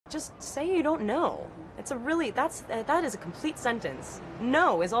Just say you don't know. It's a really, that is a complete sentence.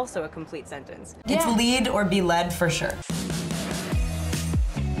 No is also a complete sentence. It's lead or be led for sure.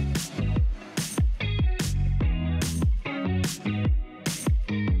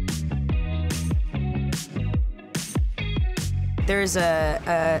 There's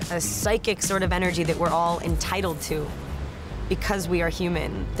a psychic sort of energy that we're all entitled to because we are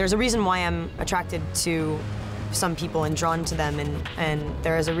human. There's a reason why I'm attracted to some people and drawn to them, and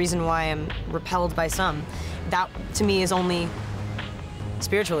there is a reason why I'm repelled by some. That, to me, is only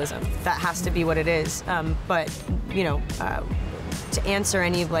spiritualism. That has to be what it is. But, you know, to answer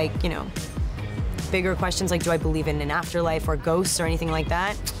any of, like, you know, bigger questions like, do I believe in an afterlife or ghosts or anything like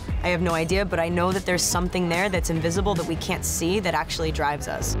that? I have no idea, but I know that there's something there that's invisible that we can't see that actually drives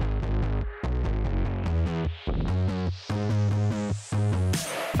us.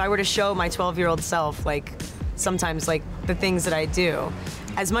 If I were to show my 12-year-old self, like, sometimes, like, the things that I do,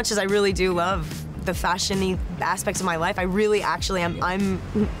 as much as I really do love the fashion-y aspects of my life, I really actually I'm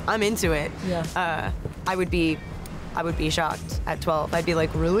into it. Yeah. I would be shocked at 12. I'd be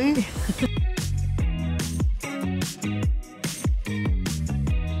like, really?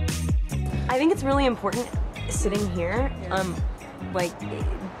 I think it's really important sitting here, like,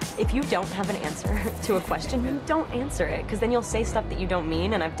 if you don't have an answer to a question, you don't answer it, because then you'll say stuff that you don't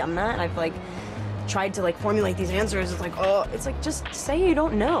mean, and I've done that, and I've, like, tried to, like, formulate these answers. It's like, oh, it's like, just say you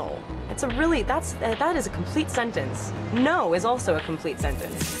don't know. It's a really, that is a complete sentence. No is also a complete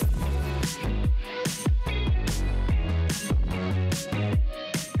sentence.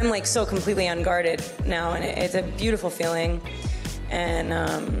 I'm, like, so completely unguarded now, and it's a beautiful feeling,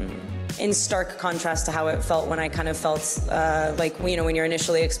 and in stark contrast to how it felt when I kind of felt like, you know, when you're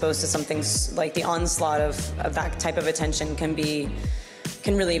initially exposed to something, like the onslaught of that type of attention can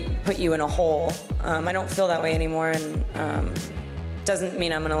really put you in a hole. I don't feel that way anymore, and doesn't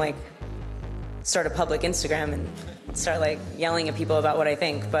mean I'm gonna, like, start a public Instagram and start, like, yelling at people about what I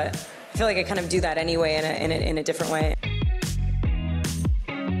think, but I feel like I kind of do that anyway in a different way.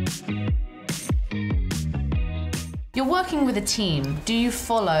 You're working with a team. Do you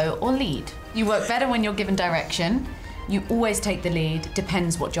follow or lead? You work better when you're given direction. You always take the lead.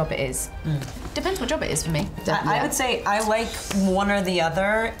 Depends what job it is. Depends what job it is for me. I would say I like one or the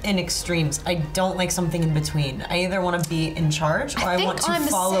other in extremes. I don't like something in between. I either want to be in charge or I want to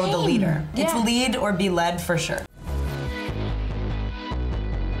follow the leader. Yeah. It's lead or be led for sure.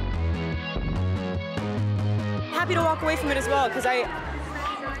 Happy to walk away from it as well, because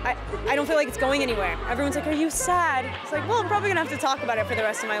I don't feel like it's going anywhere. Everyone's like, are you sad? It's like, well, I'm probably gonna have to talk about it for the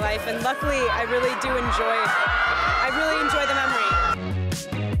rest of my life, and luckily, I really enjoy the memory.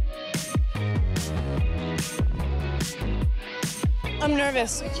 I'm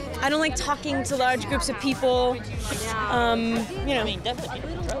nervous. I don't like talking to large groups of people. You know,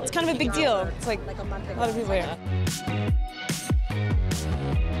 it's kind of a big deal. It's like a lot of people here.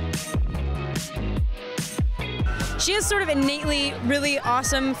 She has sort of innately really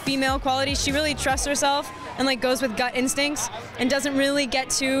awesome female qualities. She really trusts herself and, like, goes with gut instincts and doesn't really get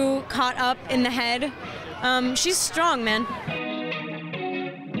too caught up in the head. She's strong, man.